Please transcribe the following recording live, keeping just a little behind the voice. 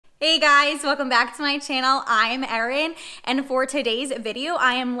Hey guys, welcome back to my channel. I'm Erin, and for today's video,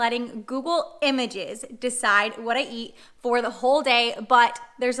 I am letting Google Images decide what I eat for the whole day, but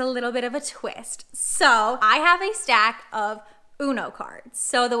there's a little bit of a twist. So I have a stack of Uno cards.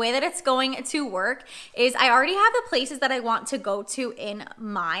 So the way that it's going to work is I already have the places that I want to go to in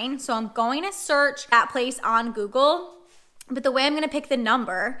mind. So I'm going to search that place on Google, but the way I'm gonna pick the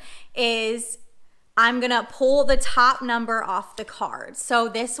number is I'm gonna pull the top number off the card. So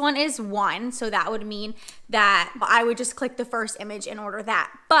this one is 1, so that would mean that I would just click the first image and order that.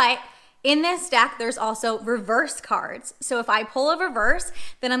 But in this deck, there's also reverse cards. So if I pull a reverse,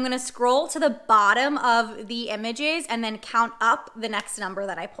 then I'm gonna scroll to the bottom of the images and then count up the next number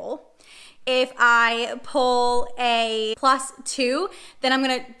that I pull. If I pull a +2, then I'm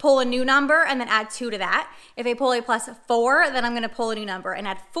gonna pull a new number and then add 2 to that. If I pull a +4, then I'm gonna pull a new number and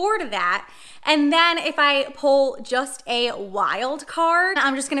add 4 to that. And then if I pull just a wild card,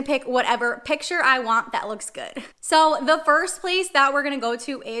 I'm just gonna pick whatever picture I want that looks good. So the first place that we're gonna go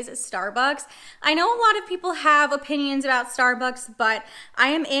to is Starbucks. I know a lot of people have opinions about Starbucks, but I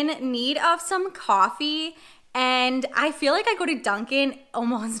am in need of some coffee. And I feel like I go to Dunkin'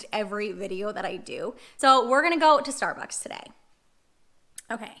 almost every video that I do. So we're gonna go to Starbucks today.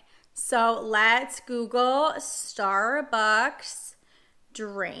 Okay, so let's Google Starbucks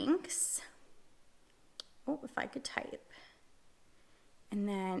drinks. Oh, if I could type. And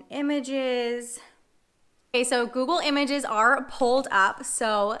then images. Okay, so Google Images are pulled up.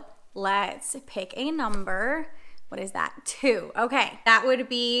 So let's pick a number. What is that? 2. Okay, that would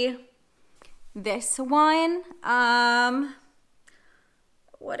be this one.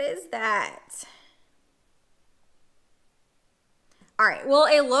 What is that? All right, well,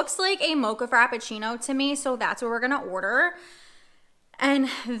 it looks like a mocha frappuccino to me, so that's what we're gonna order. And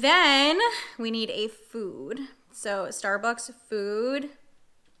then we need a food. So Starbucks food.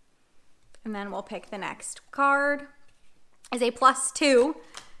 And then we'll pick the next card. Is a +2.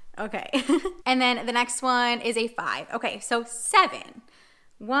 Okay. And then the next one is a 5. Okay, so 7.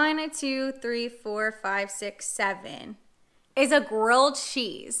 1, 2, 3, 4, 5, 6, 7 is a grilled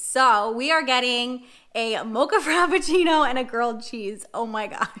cheese. So we are getting a mocha frappuccino and a grilled cheese. Oh my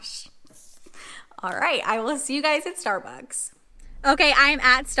gosh. All right, I will see you guys at Starbucks. Okay, I'm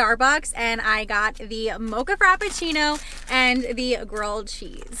at Starbucks and I got the mocha frappuccino and the grilled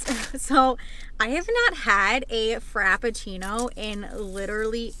cheese. So I have not had a frappuccino in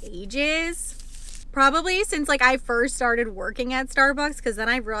literally ages. Probably since like I first started working at Starbucks, because then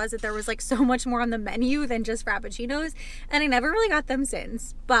I realized that there was like so much more on the menu than just frappuccinos, and I never really got them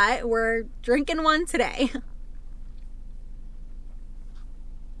since, but we're drinking one today.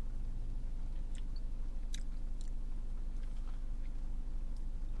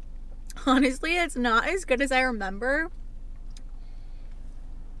 Honestly, it's not as good as I remember.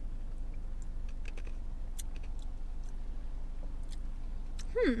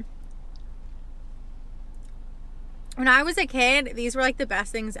 When I was a kid, these were like the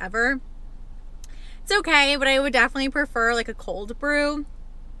best things ever. It's okay, but I would definitely prefer like a cold brew.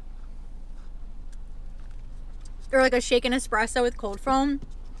 Or like a shaken espresso with cold foam.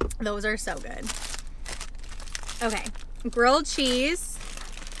 Those are so good. Okay, grilled cheese.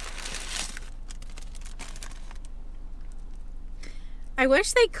 I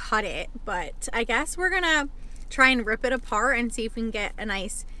wish they cut it, but I guess we're gonna try and rip it apart and see if we can get a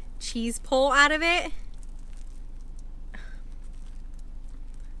nice cheese pull out of it.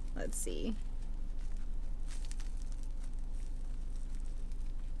 Let's see.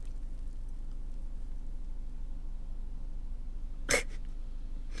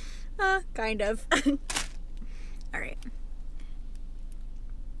 Kind of. All right.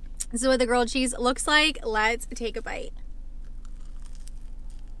 So what the grilled cheese looks like, let's take a bite.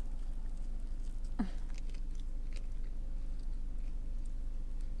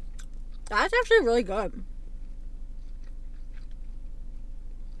 That's actually really good.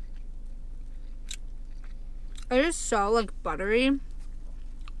 It is so like buttery.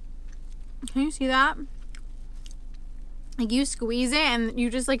 Can you see that? Like you squeeze it and you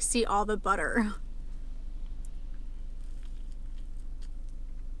just like see all the butter.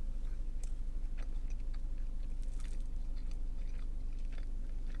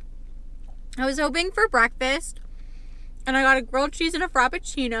 I was hoping for breakfast and I got a grilled cheese and a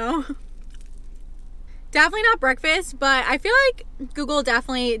frappuccino. Definitely not breakfast, but I feel like Google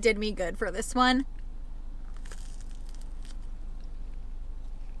definitely did me good for this one.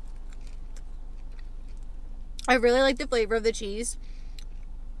 I really like the flavor of the cheese.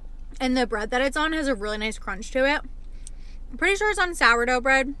 And the bread that it's on has a really nice crunch to it. I'm pretty sure it's on sourdough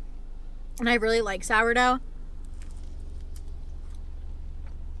bread. And I really like sourdough.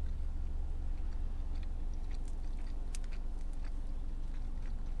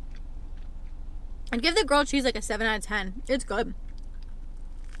 I'd give the grilled cheese like a 7 out of 10. It's good.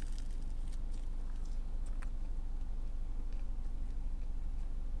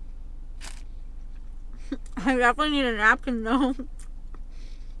 I definitely need a napkin though.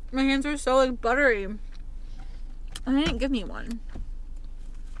 My hands are so like buttery. And they didn't give me one.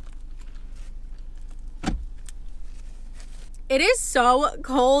 It is so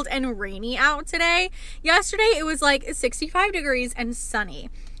cold and rainy out today. Yesterday it was like 65 degrees and sunny.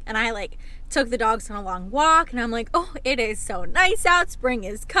 And I like took the dogs on a long walk and I'm like, oh, it is so nice out. Spring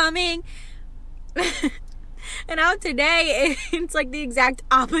is coming. And out today it's like the exact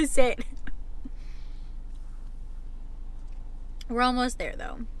opposite. We're almost there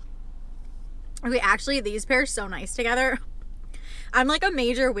though. Okay, actually these pair are so nice together. I'm like a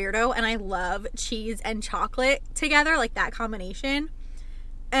major weirdo and I love cheese and chocolate together, like that combination.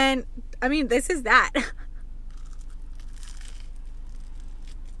 And I mean, this is that.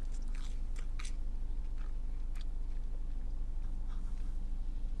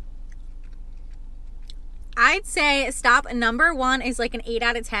 I'd say stop number 1 is like an 8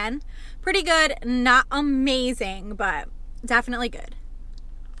 out of 10. Pretty good, not amazing, but definitely good.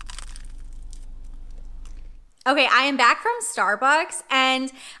 Okay, I am back from Starbucks,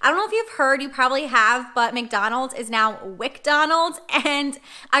 and I don't know if you've heard, you probably have, but McDonald's is now WickDonald's, and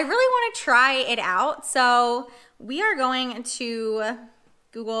I really want to try it out. So we are going to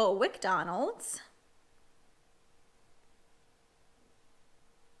Google WickDonald's.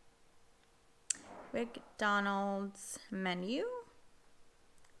 McDonald's menu.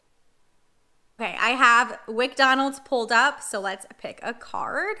 Okay, I have McDonald's pulled up, so let's pick a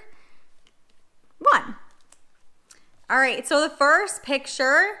card. 1. All right, so the first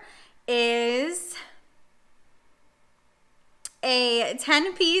picture is a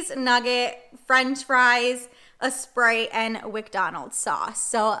 10-piece nugget, French fries, a Sprite, and McDonald's sauce.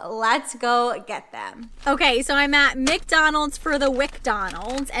 So let's go get them. Okay, so I'm at McDonald's for the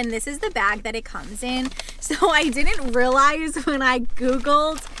WickDonald's, and this is the bag that it comes in. So I didn't realize when I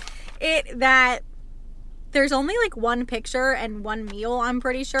Googled it that there's only like one picture and one meal, I'm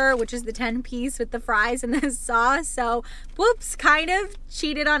pretty sure, which is the 10-piece with the fries and the sauce. So, whoops, kind of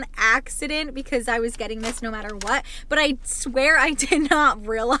cheated on accident because I was getting this no matter what. But I swear I did not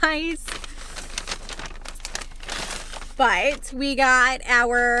realize. But we got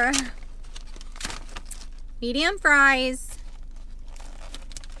our medium fries,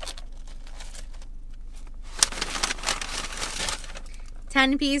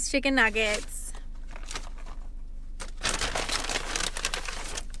 $10-piece chicken nuggets,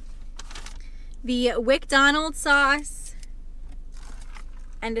 the WickDonald's sauce,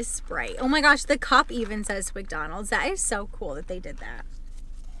 and a Sprite. Oh my gosh, the cup even says WickDonald's. That is so cool that they did that.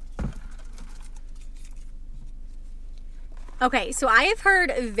 Okay, so I have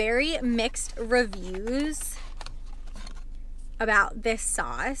heard very mixed reviews about this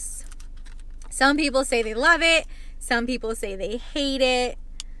sauce. Some people say they love it. Some people say they hate it.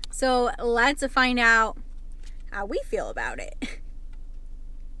 So let's find out how we feel about it.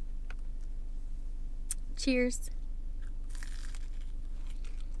 Cheers.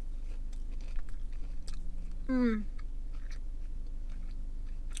 I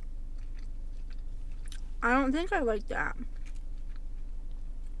don't think I like that.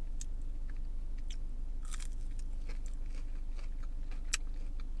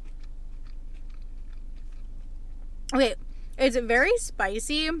 Okay, it's very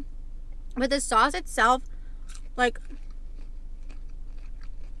spicy, but the sauce itself, like,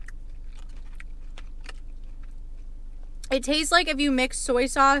 it tastes like if you mix soy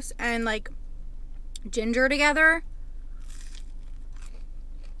sauce and like ginger together.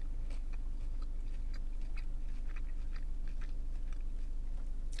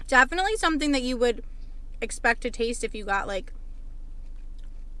 Definitely something that you would expect to taste if you got like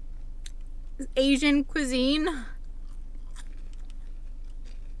Asian cuisine.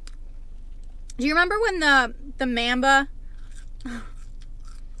 Do you remember when the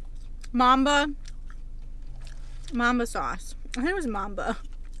Mamba sauce, I think it was Mamba.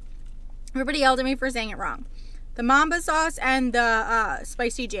 Everybody yelled at me for saying it wrong. The Mamba sauce and the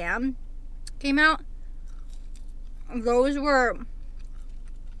spicy jam came out. Those were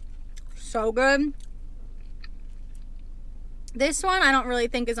so good. This one I don't really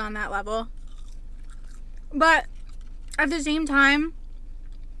think is on that level. But at the same time,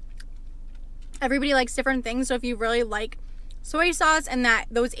 everybody likes different things. So if you really like soy sauce and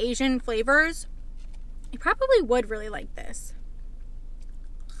those Asian flavors, you probably would really like this.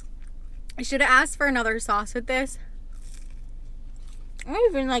 I should have asked for another sauce with this. Or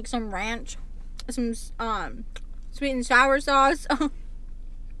even like some ranch, some sweet and sour sauce.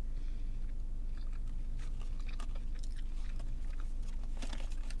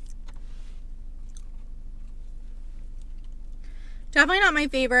 Definitely not my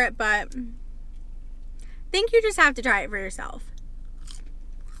favorite, but I think you just have to try it for yourself.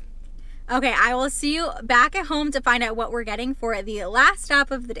 Okay, I will see you back at home to find out what we're getting for the last stop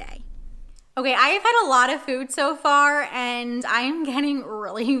of the day. Okay, I have had a lot of food so far and I am getting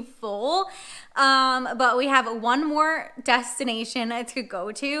really full. But we have one more destination to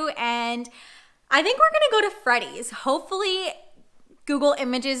go to, and I think we're gonna go to Freddy's. Hopefully Google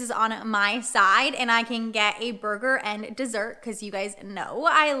Images is on my side and I can get a burger and dessert because you guys know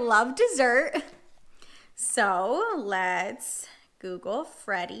I love dessert. So let's Google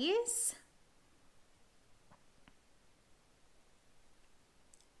Freddy's.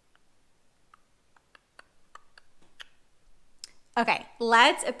 Okay,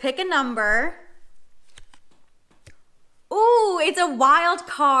 let's pick a number. Ooh, it's a wild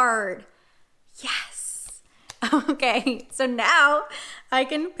card. Yes. Okay, so now I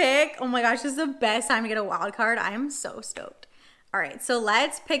can pick. Oh my gosh, this is the best time to get a wild card. I am so stoked. All right, so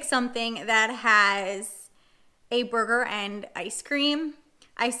let's pick something that has a burger and ice cream.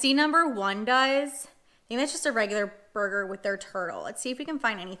 I see number 1 does. I think that's just a regular burger with their turtle. Let's see if we can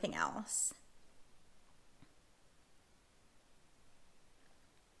find anything else.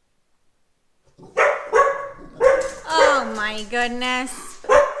 Oh my goodness.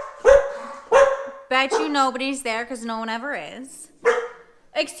 Bet you nobody's there because no one ever is.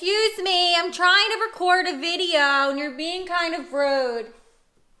 Excuse me, I'm trying to record a video and you're being kind of rude.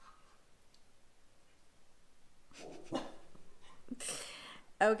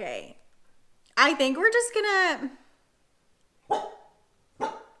 Okay. I think we're just gonna...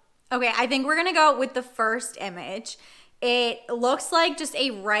 Okay, I think we're gonna go with the first image. It looks like just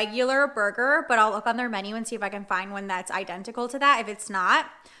a regular burger, but I'll look on their menu and see if I can find one that's identical to that. If it's not,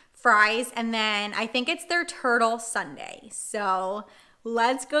 fries, and then I think it's their turtle sundae. So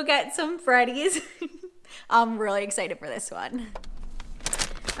let's go get some Freddy's. I'm really excited for this one.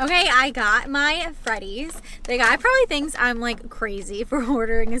 Okay, I got my Freddy's. The guy probably thinks I'm like crazy for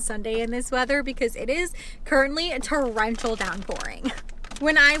ordering a sundae in this weather because it is currently torrential downpouring.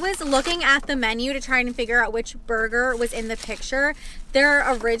 When I was looking at the menu to try and figure out which burger was in the picture,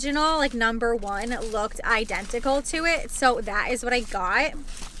 their original, like number 1, looked identical to it. So that is what I got.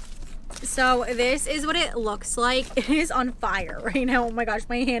 So this is what it looks like. It is on fire right now. Oh my gosh,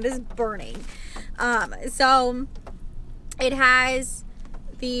 my hand is burning. So it has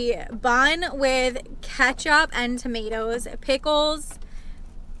the bun with ketchup and tomatoes, pickles,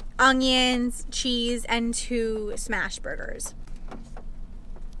 onions, cheese, and 2 smash burgers.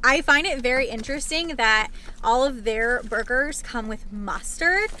 I find it very interesting that all of their burgers come with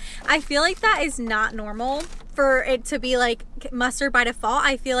mustard. I feel like that is not normal for it to be like mustard by default.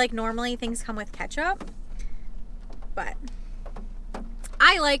 I feel like normally things come with ketchup, but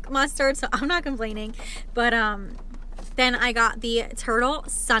I like mustard, so I'm not complaining. But then I got the turtle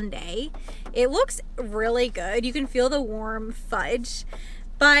sundae. It looks really good. You can feel the warm fudge,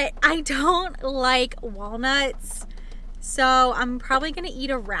 but I don't like walnuts. So I'm probably going to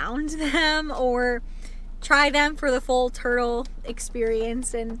eat around them or try them for the full turtle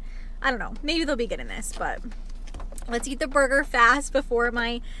experience. And I don't know, maybe they'll be good in this, but let's eat the burger fast before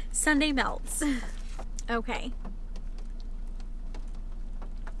my sundae melts. Okay.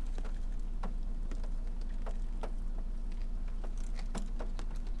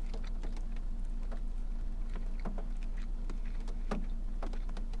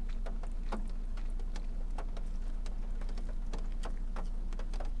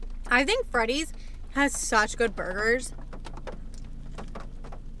 I think Freddy's has such good burgers.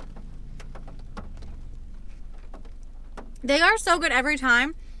 They are so good every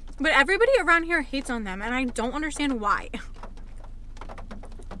time, but everybody around here hates on them, and I don't understand why.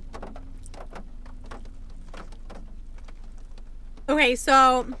 Okay,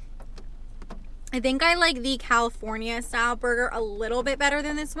 so I think I like the California style burger a little bit better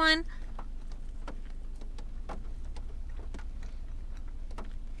than this one.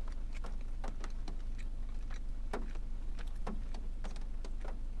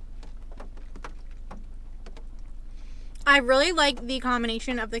 I really like the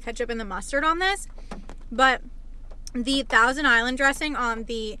combination of the ketchup and the mustard on this, but the Thousand Island dressing on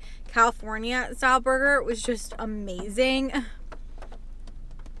the California style burger was just amazing.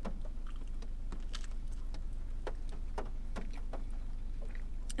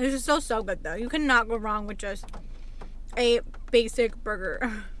 It's just so good though. You cannot go wrong with just a basic burger.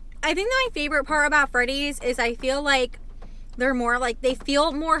 I think that my favorite part about Freddy's is I feel like they're more like, they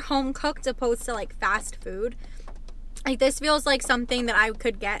feel more home cooked opposed to like fast food. Like this feels like something that I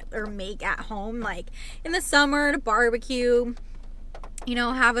could get or make at home, like in the summer to barbecue, you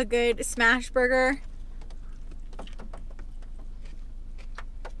know, have a good smash burger.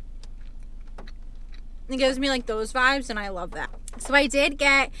 It gives me like those vibes, and I love that. So I did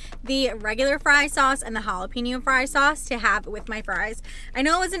get the regular fry sauce and the jalapeno fry sauce to have with my fries. I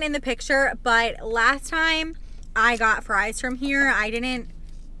know it wasn't in the picture, but last time I got fries from here, I didn't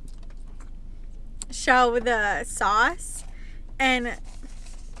show the sauce, and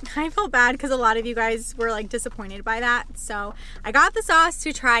I felt bad because a lot of you guys were like disappointed by that. So I got the sauce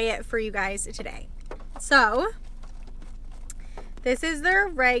to try it for you guys today. So this is their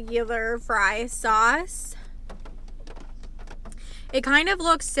regular fry sauce. It kind of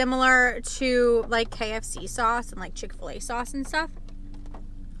looks similar to like KFC sauce and like Chick-fil-A sauce and stuff.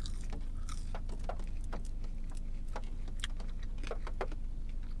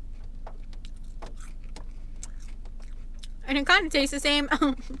 And it kind of tastes the same.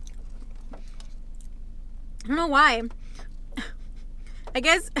 I don't know why. I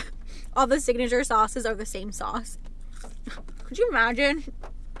guess all the signature sauces are the same sauce. Could you imagine?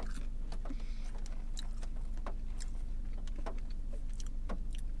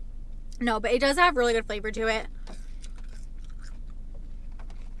 No, but it does have really good flavor to it.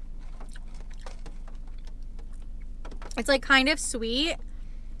 It's like kind of sweet,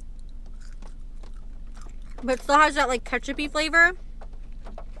 but still has that like ketchup-y flavor.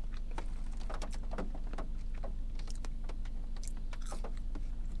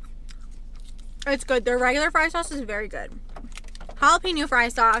 It's good. Their regular fry sauce is very good. Jalapeno fry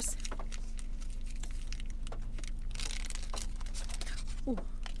sauce. Ooh.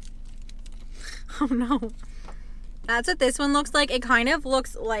 Oh no. That's what this one looks like. It kind of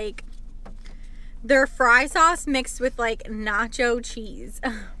looks like their fry sauce mixed with like nacho cheese.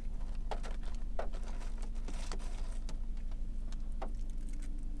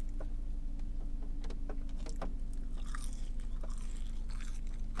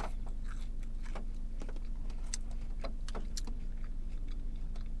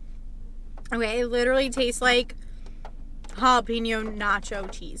 Okay, it literally tastes like jalapeno nacho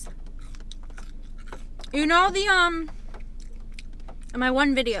cheese. You know the in my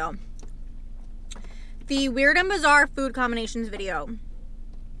one video, the Weird and Bizarre food combinations video,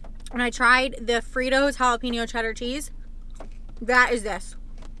 when I tried the Fritos jalapeno cheddar cheese, that is this.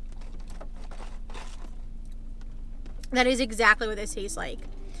 That is exactly what this tastes like.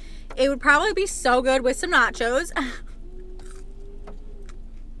 It would probably be so good with some nachos.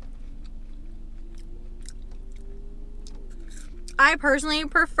 I personally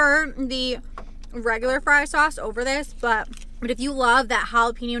prefer the regular fry sauce over this, but if you love that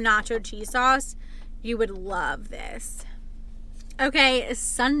jalapeno nacho cheese sauce, you would love this. Okay,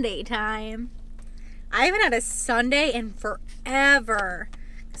 sundae time. I haven't had a sundae in forever,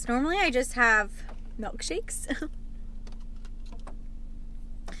 because normally I just have milkshakes.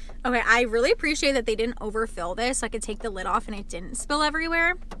 Okay, I really appreciate that they didn't overfill this so I could take the lid off and it didn't spill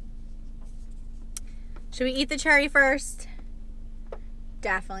everywhere. Should we eat the cherry first?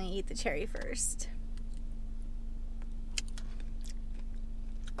 Definitely eat the cherry first.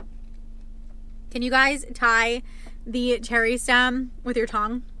 Can you guys tie the cherry stem with your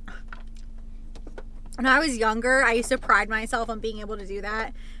tongue? When I was younger, I used to pride myself on being able to do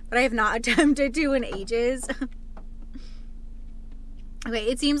that, but I have not attempted to in ages. Okay,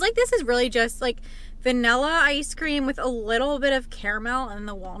 it seems like this is really just like vanilla ice cream with a little bit of caramel and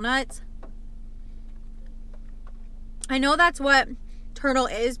the walnuts. I know that's what turtle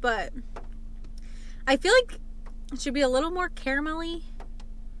is, but I feel like it should be a little more caramelly.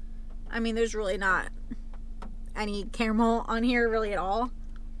 I mean, there's really not any caramel on here really at all.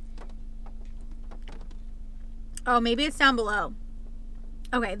 Oh, maybe it's down below.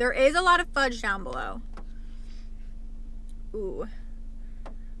 Okay, there is a lot of fudge down below. Ooh.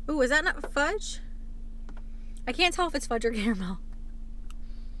 Ooh, is that not fudge? I can't tell if it's fudge or caramel.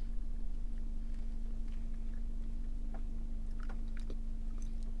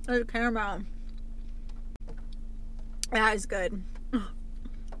 There's caramel. That is good.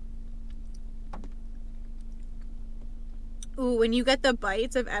 Ooh, when you get the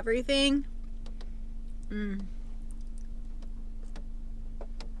bites of everything.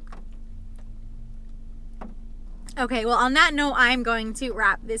 Okay, well, on that note, I'm going to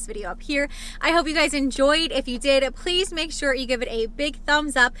wrap this video up here. I hope you guys enjoyed. If you did, please make sure you give it a big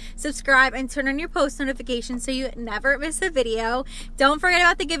thumbs up, subscribe, and turn on your post notifications so you never miss a video. Don't forget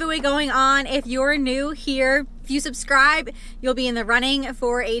about the giveaway going on if you're new here. If you subscribe, you'll be in the running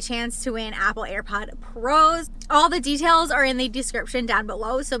for a chance to win Apple AirPod Pros. All the details are in the description down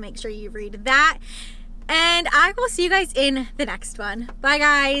below, so make sure you read that. And I will see you guys in the next one. Bye,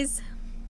 guys.